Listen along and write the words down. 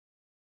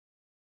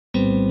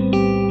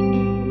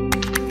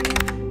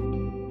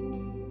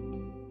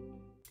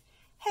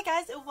Hi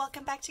guys, and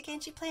welcome back to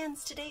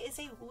GanchiPlans. Today is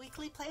a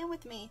weekly plan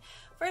with me.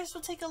 First,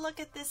 we'll take a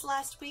look at this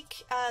last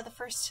week, the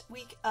first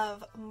week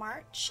of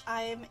March.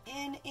 I'm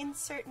in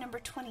insert number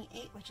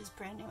 28, which is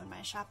brand new in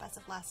my shop as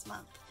of last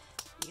month.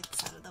 Get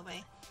this out of the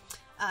way.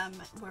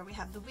 Where we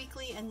have the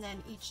weekly and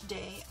then each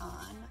day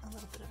on a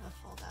little bit of a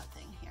fold-out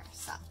thing here.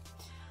 So,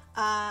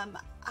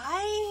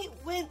 I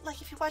went,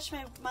 like if you watch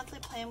my monthly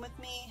plan with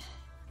me,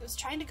 I was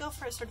trying to go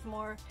for a sort of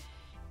more,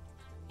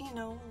 you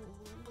know,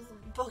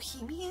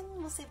 bohemian,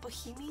 we'll say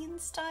bohemian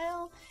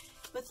style,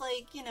 with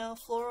like, you know,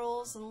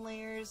 florals and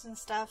layers and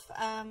stuff,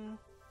 and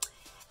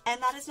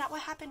that is not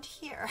what happened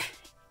here.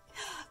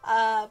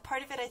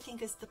 Part of it, I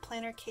think, is the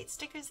Planner Kate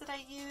stickers that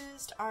I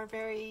used are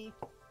very,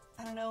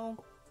 I don't know,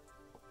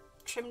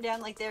 trimmed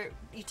down, like they're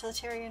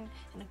utilitarian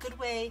in a good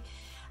way.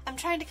 I'm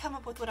trying to come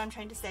up with what I'm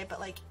trying to say, but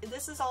like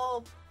this is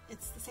all,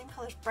 it's the same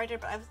colors, brighter,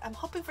 but I'm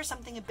hoping for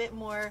something a bit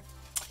more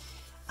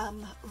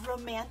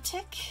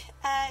romantic,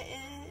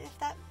 if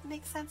that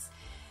makes sense.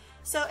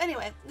 So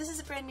anyway, this is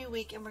a brand new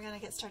week and we're gonna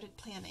get started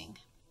planning.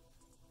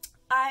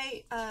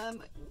 I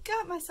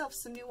got myself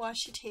some new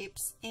washi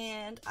tapes,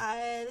 and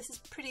this is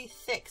pretty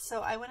thick, so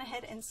I went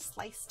ahead and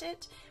sliced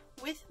it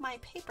with my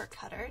paper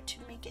cutter to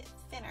make it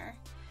thinner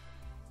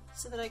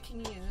so that I can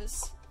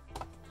use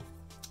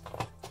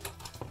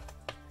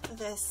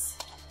this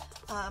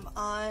on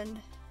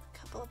a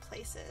couple of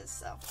places.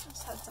 So I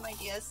just had some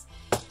ideas.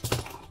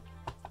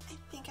 I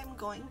think I'm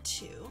going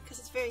to, because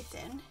it's very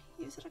thin,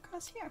 use it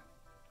across here.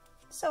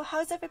 So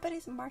how's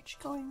everybody's March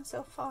going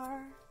so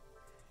far?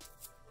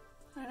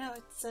 I don't know,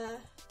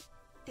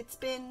 it's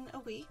been a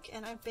week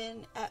and I've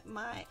been at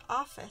my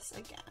office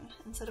again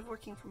instead of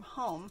working from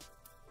home,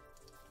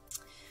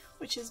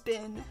 which has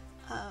been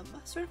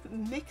sort of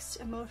mixed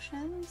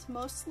emotions,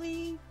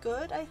 mostly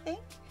good, I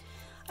think.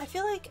 I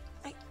feel like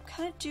I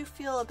kind of do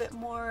feel a bit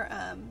more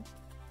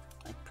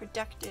like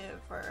productive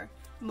or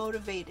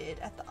motivated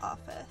at the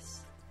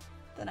office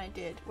than I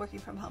did working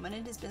from home, and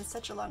it has been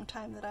such a long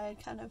time that I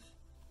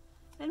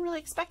didn't really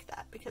expect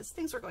that because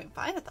things were going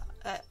fine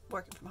at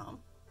working from home.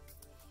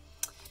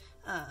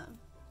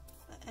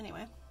 But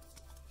anyway,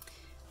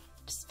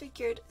 just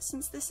figured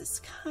since this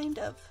is kind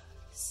of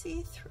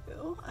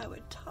see-through, I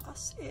would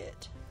toss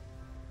it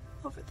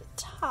over the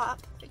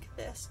top like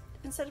this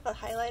instead of a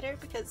highlighter,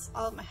 because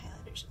all of my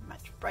highlighters are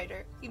much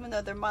brighter, even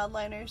though they're mild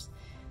liners,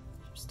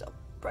 they're still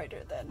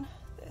brighter than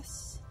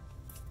this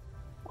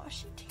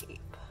washi tape.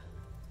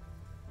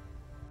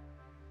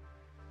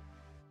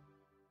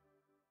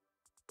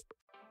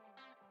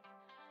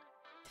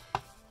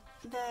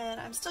 Then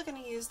I'm still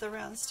going to use the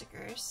round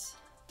stickers.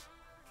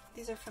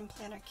 These are from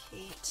Planner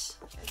Kate,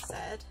 like I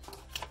said.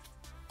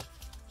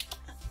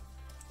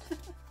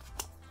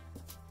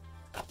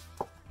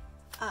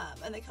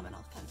 And they come in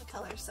all kinds of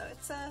colors, so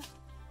it's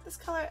this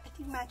color I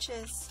think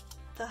matches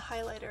the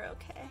highlighter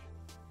okay.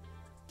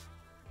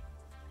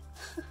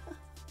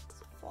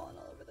 It's falling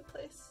all over the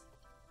place.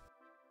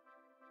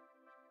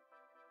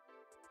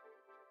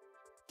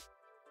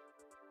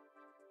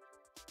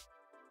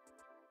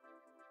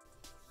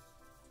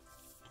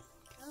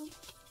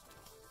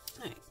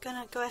 Alright,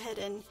 gonna go ahead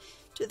and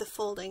do the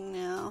folding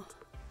now.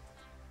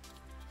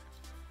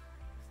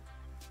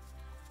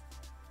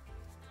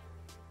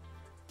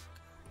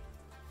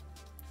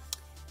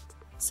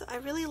 So I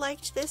really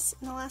liked this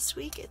in the last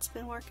week. It's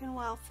been working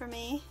well for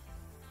me.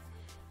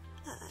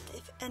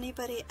 If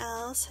anybody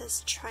else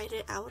has tried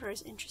it out or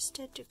is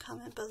interested, do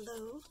comment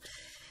below.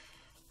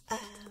 There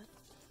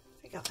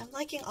we go. I'm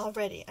liking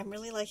already. I'm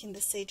really liking the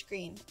sage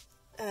green.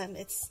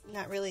 It's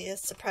not really a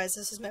surprise.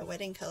 This is my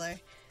wedding color.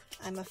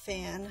 I'm a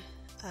fan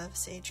of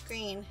sage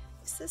green.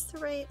 Is this the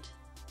right?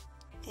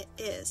 It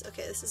is.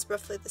 Okay, this is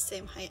roughly the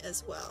same height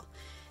as well.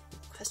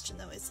 The question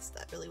though is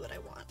that really what I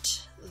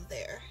want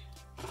there?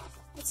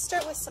 Let's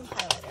start with some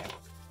highlighter.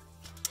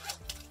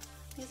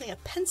 I'm using a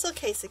pencil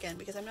case again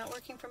because I'm not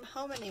working from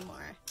home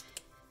anymore.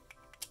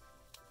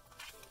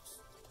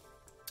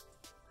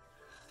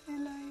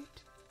 Highlight.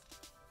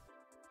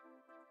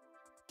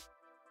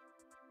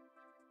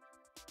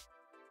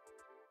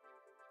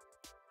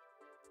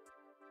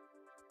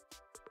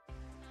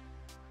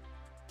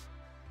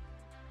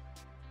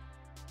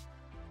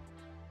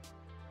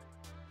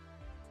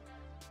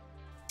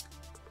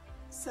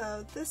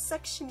 So this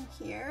section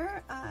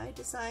here I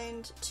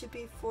designed to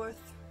be for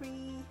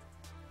 3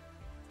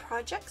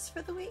 projects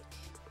for the week,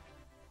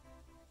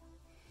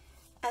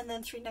 and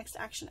then 3 next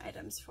action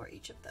items for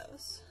each of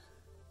those.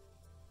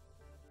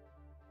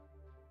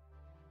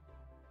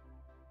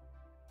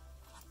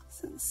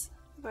 Since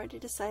I've already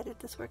decided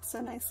this works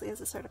so nicely as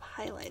a sort of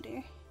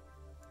highlighter.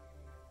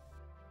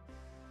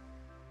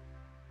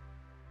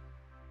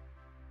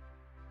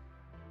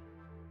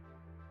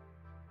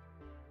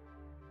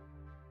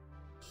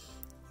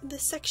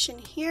 This section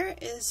here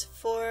is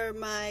for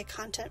my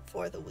content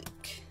for the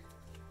week.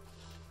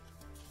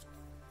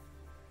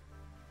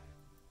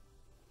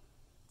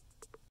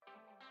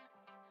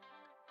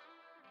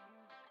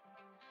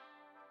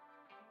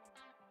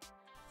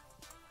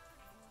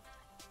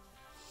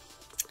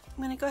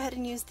 I'm going to go ahead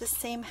and use the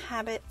same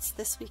habits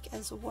this week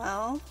as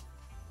well.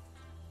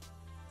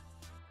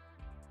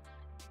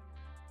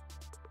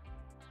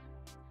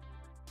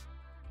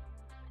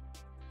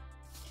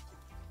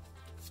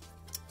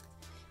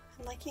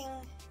 I'm liking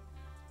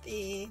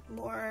the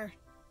more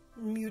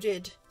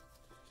muted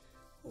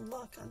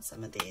look on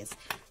some of these.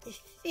 I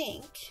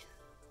think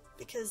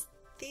because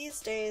these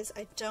days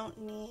I don't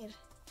need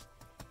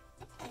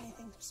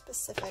anything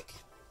specific.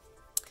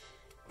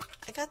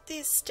 I got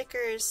these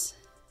stickers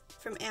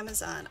from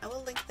Amazon. I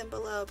will link them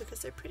below because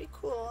they're pretty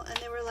cool, and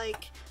they were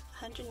like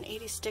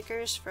 180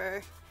 stickers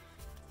for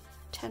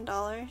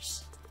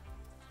 $10.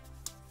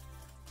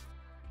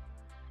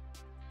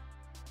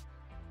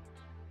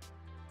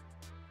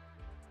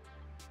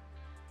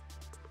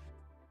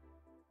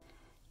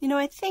 You know,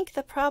 I think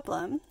the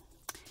problem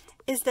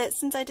is that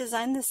since I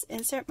designed this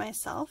insert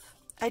myself,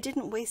 I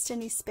didn't waste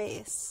any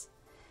space.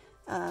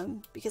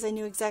 Because I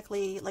knew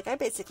exactly, like, I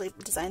basically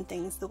designed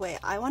things the way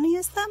I want to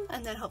use them,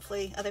 and then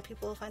hopefully other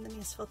people will find them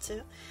useful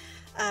too.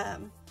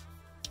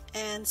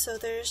 And so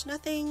there's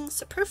nothing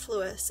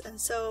superfluous, and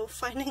so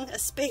finding a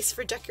space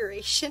for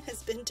decoration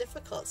has been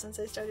difficult since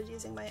I started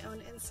using my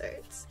own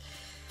inserts.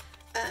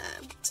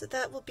 So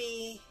that will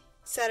be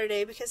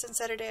Saturday, because on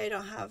Saturday I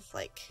don't have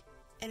like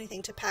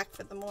anything to pack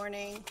for the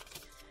morning,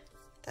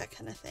 that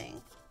kind of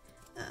thing.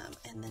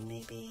 And then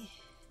maybe,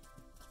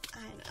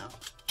 I know,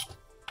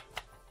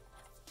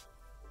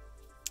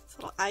 this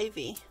little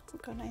ivy will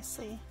go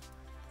nicely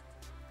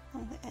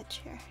on the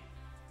edge here.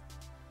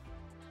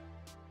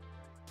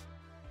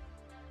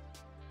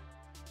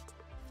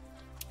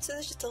 So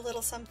there's just a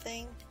little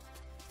something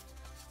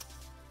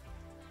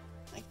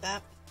like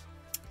that.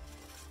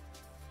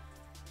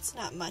 It's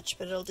not much,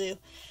 but it'll do.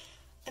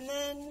 And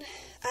then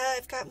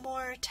I've got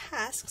more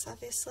tasks,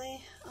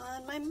 obviously,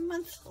 on my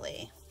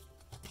monthly.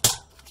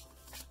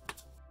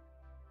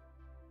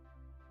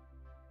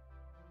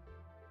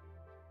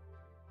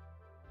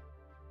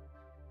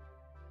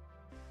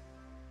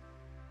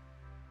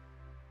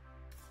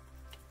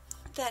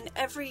 Then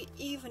every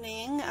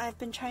evening I've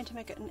been trying to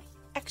make an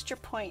extra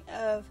point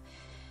of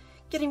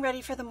getting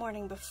ready for the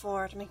morning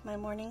before to make my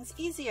mornings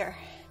easier,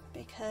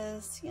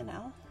 because, you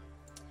know,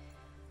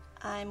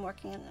 I'm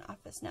working in an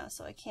office now,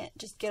 so I can't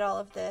just get all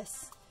of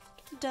this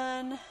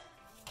done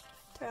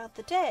throughout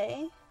the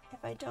day.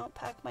 If I don't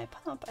pack my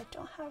pump, I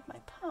don't have my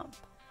pump.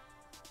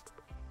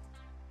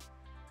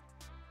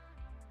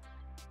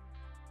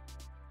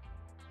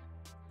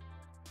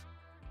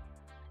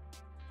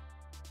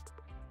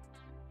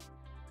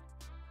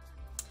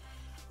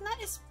 And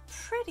that is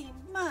pretty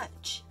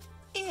much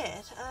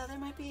it. There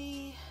might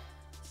be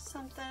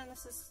something.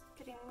 This is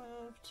getting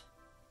moved.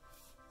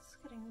 It's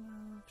getting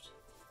moved.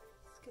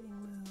 It's getting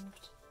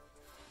moved.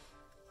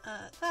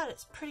 That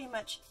is pretty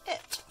much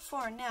it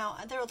for now.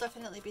 There will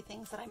definitely be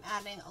things that I'm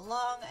adding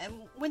along, and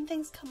when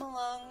things come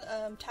along,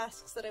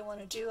 tasks that I want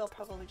to do, I'll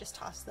probably just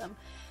toss them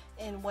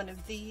in one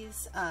of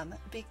these,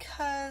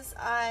 because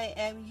I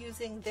am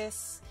using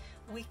this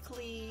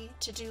weekly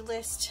to-do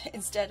list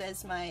instead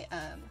as my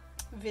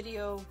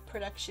video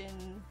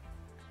production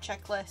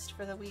checklist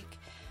for the week.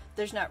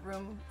 There's not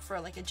room for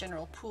like a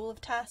general pool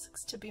of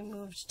tasks to be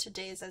moved to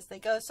days as they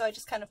go, so I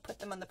just kind of put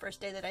them on the first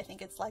day that I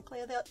think it's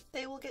likely that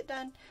they will get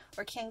done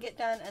or can get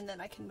done, and then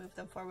I can move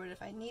them forward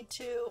if I need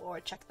to, or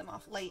check them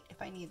off late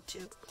if I need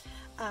to.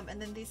 And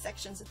then these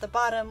sections at the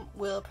bottom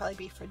will probably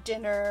be for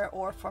dinner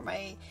or for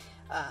my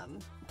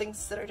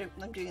things that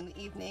I'm doing in the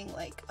evening,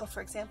 like, oh,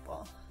 for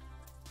example,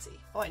 let's see,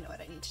 oh, I know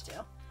what I need to do.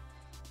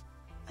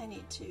 I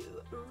need to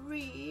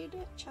read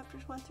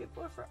chapters 1 through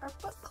 4 for our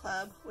book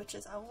club, which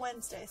is on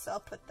Wednesday, so I'll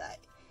put that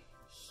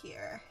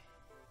here.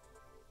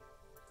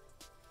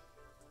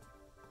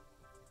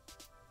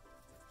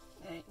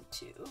 I need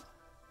to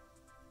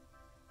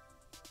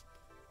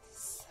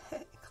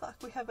set a clock.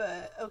 We have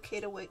a okay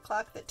to wait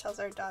clock that tells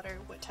our daughter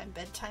what time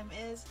bedtime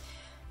is,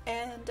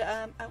 and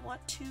I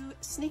want to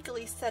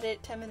sneakily set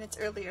it 10 minutes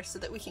earlier so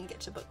that we can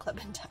get to book club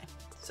in time.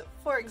 So,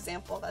 for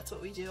example, that's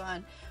what we do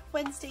on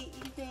Wednesday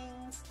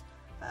evenings.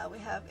 We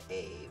have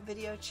a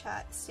video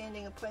chat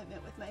standing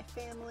appointment with my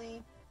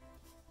family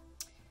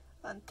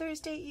on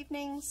Thursday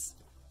evenings,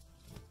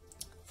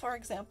 for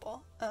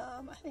example.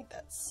 I think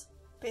that's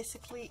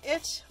basically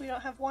it. We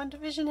don't have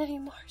WandaVision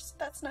anymore, so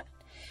that's not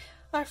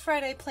our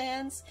Friday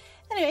plans.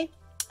 Anyway,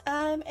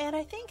 and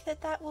I think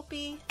that will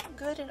be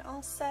good and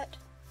all set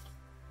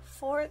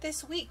for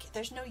this week.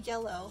 There's no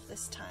yellow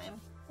this time,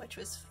 which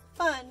was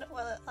fun.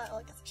 Well,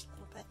 I guess there's a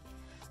little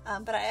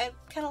bit. But I'm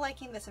kind of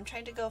liking this. I'm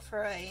trying to go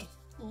for a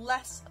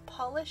less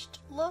polished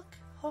look,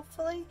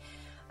 hopefully,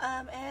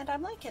 and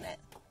I'm liking it.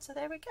 So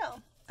there we go.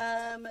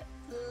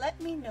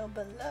 Let me know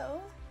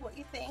below what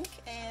you think,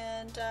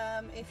 and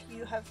if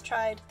you have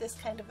tried this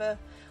kind of a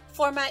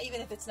format,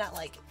 even if it's not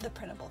like the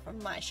printable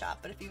from my shop,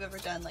 but if you've ever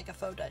done like a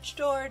faux Dutch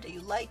door, do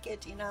you like it?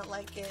 Do you not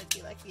like it? Do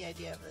you like the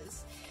idea of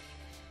this?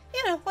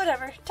 You know,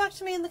 whatever. Talk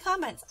to me in the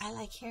comments. I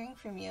like hearing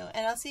from you,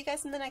 and I'll see you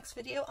guys in the next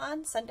video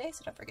on Sunday,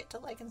 so don't forget to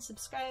like and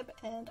subscribe,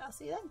 and I'll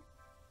see you then.